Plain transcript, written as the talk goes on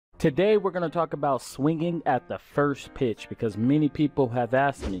Today we're going to talk about swinging at the first pitch because many people have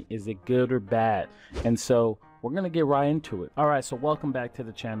asked me, is it good or bad? And so we're going to get right into it. All right, so welcome back to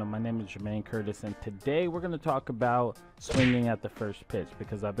the channel. My name is Jermaine Curtis, and today we're going to talk about swinging at the first pitch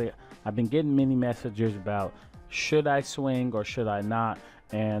because I've been getting many messages about should I swing or should I not?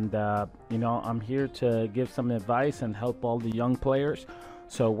 And I'm here to give some advice and help all the young players.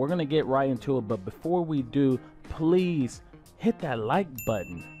 So we're going to get right into it, but before we do, please hit that like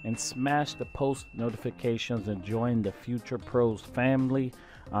button and smash the post notifications and join the Future Pros family.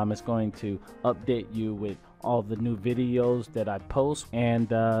 It's going to update you with all the new videos that I post.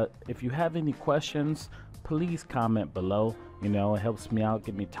 And if you have any questions, please comment below. It helps me out,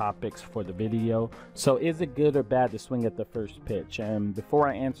 give me topics for the video. So is it good or bad to swing at the first pitch? And before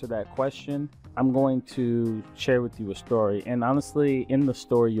I answer that question, I'm going to share with you a story. And honestly, in the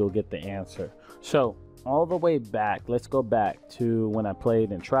story, you'll get the answer. So all the way back, let's go back to when I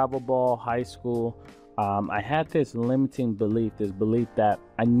played in travel ball, high school. I had this limiting belief, that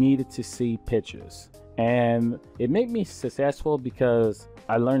I needed to see pitches. And it made me successful because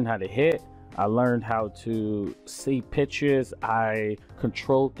I learned how to hit. I learned how to see pitches. I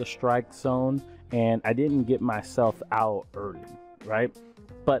controlled the strike zone, and I didn't get myself out early, right?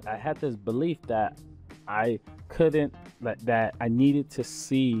 But I had this belief that I couldn't, that I needed to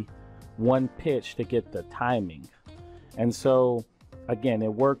see one pitch to get the timing. And so again,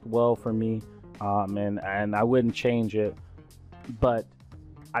 it worked well for me, and I wouldn't change it. But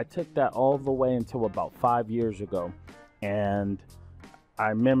I took that all the way until about 5 years ago, and I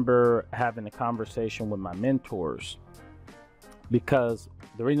remember having a conversation with my mentors, because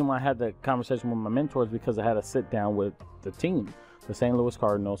the reason why I had the conversation with my mentors is because I had to sit down with the team, the St. Louis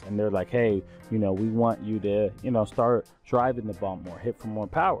Cardinals, and they're like, hey, we want you to, start driving the ball more, hit for more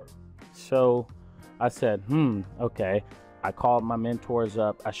power. So I said, okay. I called my mentors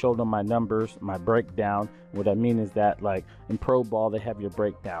up. I showed them my numbers, my breakdown. What I mean is that, like, in pro ball, they have your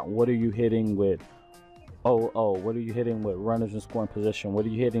breakdown. What are you hitting with 0-0? What are you hitting with runners in scoring position? What are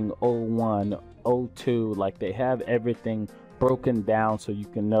you hitting 0-1, 0-2? Like, they have everything broken down so you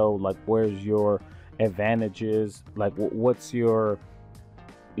can know, like, where's your advantages, like what's your,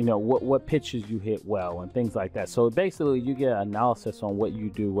 what pitches you hit well and things like that. So basically you get analysis on what you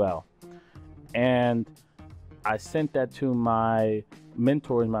do well. And I sent that to my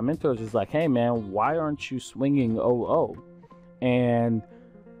mentors. My mentors is like, hey man, why aren't you swinging 0-0? And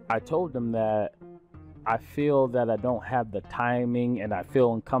I told them that I feel that I don't have the timing and I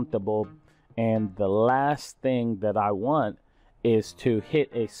feel uncomfortable, and the last thing that I want is to hit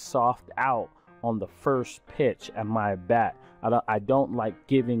a soft out on the first pitch at my bat. I don't like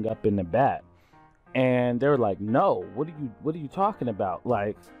giving up in the bat. And they're like, no, what are you talking about?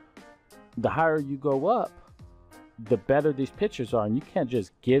 Like, the higher you go up, the better these pitchers are, and you can't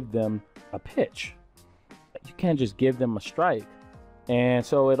just give them a pitch. You can't just give them a strike. And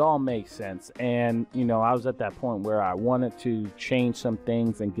so it all makes sense. And I was at that point where I wanted to change some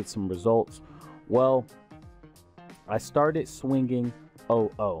things and get some results. Well, I started swinging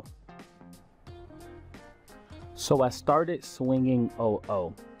 0-0. So I started swinging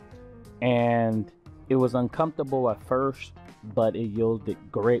 0-0, and it was uncomfortable at first, but it yielded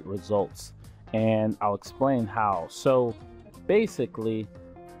great results. And I'll explain how. So basically,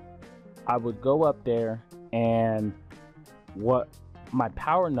 I would go up there, and what my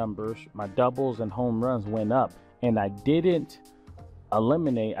power numbers, my doubles and home runs went up, and I didn't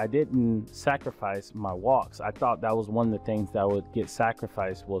sacrifice my walks. I thought that was one of the things that would get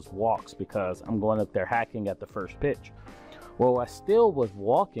sacrificed, was walks, because I'm going up there hacking at the first pitch. Well, I still was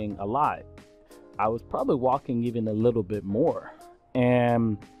walking a lot. I was probably walking even a little bit more,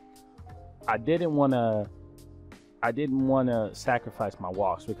 and I didn't want to sacrifice my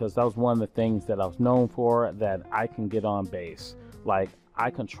walks, because that was one of the things that I was known for, that I can get on base. Like, I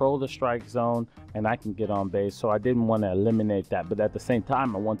control the strike zone and I can get on base, so I didn't want to eliminate that. But at the same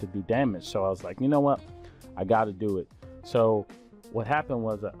time, I want to do damage, so I was like, you know what, I got to do it. So what happened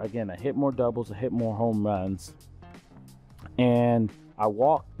was, again, I hit more doubles, I hit more home runs, and I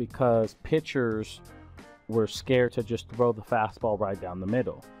walked because pitchers were scared to just throw the fastball right down the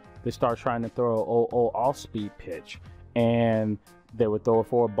middle. They start trying to throw an off-speed pitch, and they would throw it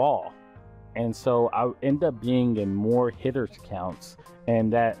for a ball. And so I end up being in more hitters counts,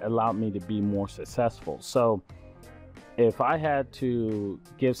 and that allowed me to be more successful. So if I had to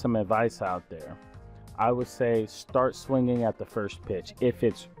give some advice out there, I would say start swinging at the first pitch if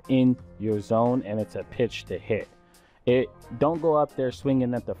it's in your zone and it's a pitch to hit. Don't go up there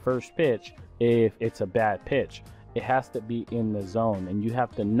swinging at the first pitch if it's a bad pitch. It has to be in the zone, and you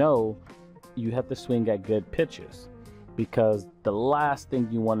have to know you have to swing at good pitches. because the last thing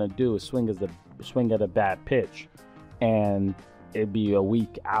you want to do is swing at a bad pitch and it'd be a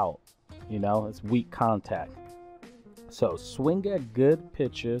weak out. You know, it's weak contact. So swing at good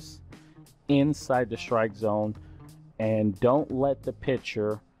pitches inside the strike zone, and don't let the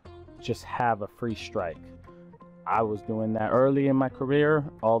pitcher just have a free strike. I was doing that early in my career,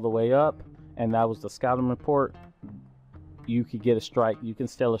 all the way up, and that was the scouting report. You could get a strike, you can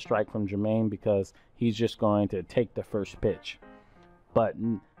steal a strike from Jermaine because he's just going to take the first pitch. But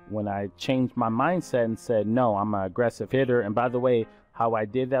when I changed my mindset and said, no, I'm an aggressive hitter, and by the way, how I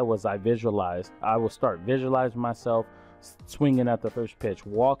did that was I will start visualizing myself swinging at the first pitch,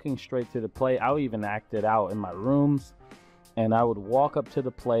 walking straight to the plate. I would even act it out in my rooms, and I would walk up to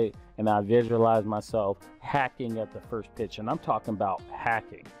the plate and I visualize myself hacking at the first pitch, and I'm talking about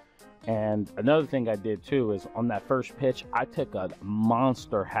hacking. And another thing I did too is on that first pitch, I took a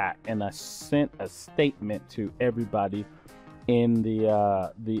monster hack and I sent a statement to everybody in the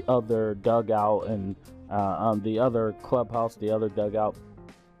other dugout and on the other clubhouse, the other dugout.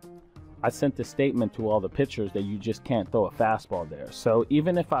 I sent the statement to all the pitchers that you just can't throw a fastball there. So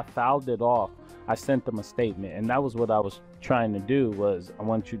even if I fouled it off, I sent them a statement, and that was what I was trying to do. Was I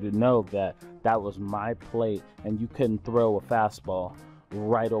want you to know that that was my plate, and you couldn't throw a fastball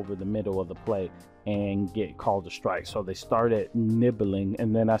right over the middle of the plate and get called a strike. So they started nibbling,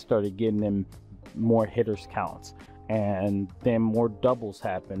 and then I started getting them more hitters counts, and then more doubles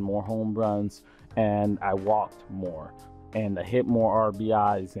happened, more home runs, and I walked more, and I hit more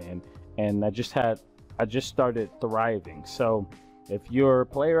RBIs, and I just started thriving. So if you're a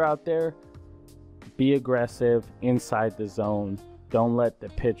player out there, be aggressive inside the zone. Don't let the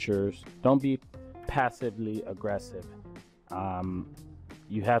pitchers, don't be passively aggressive.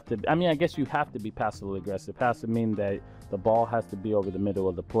 You have to, I mean, I guess you have to be passively aggressive. Passive means that the ball has to be over the middle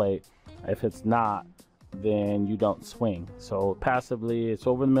of the plate. If it's not, then you don't swing. So passively, it's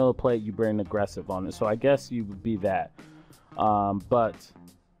over the middle of the plate, you bring aggressive on it. So I guess you would be that. But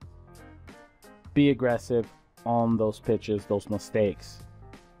be aggressive on those pitches, those mistakes,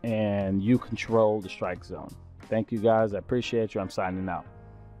 and you control the strike zone. Thank you guys. I appreciate you. I'm signing out.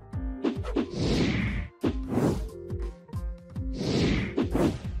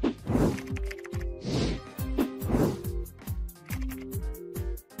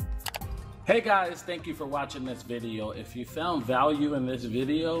 Hey guys, thank you for watching this video. If you found value in this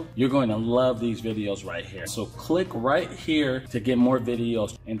video, you're going to love these videos right here. So click right here to get more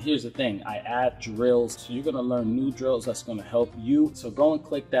videos. And here's the thing, I add drills. So you're gonna learn new drills that's gonna help you. So go and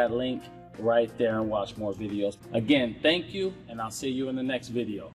click that link right there and watch more videos. Again, thank you, and I'll see you in the next video.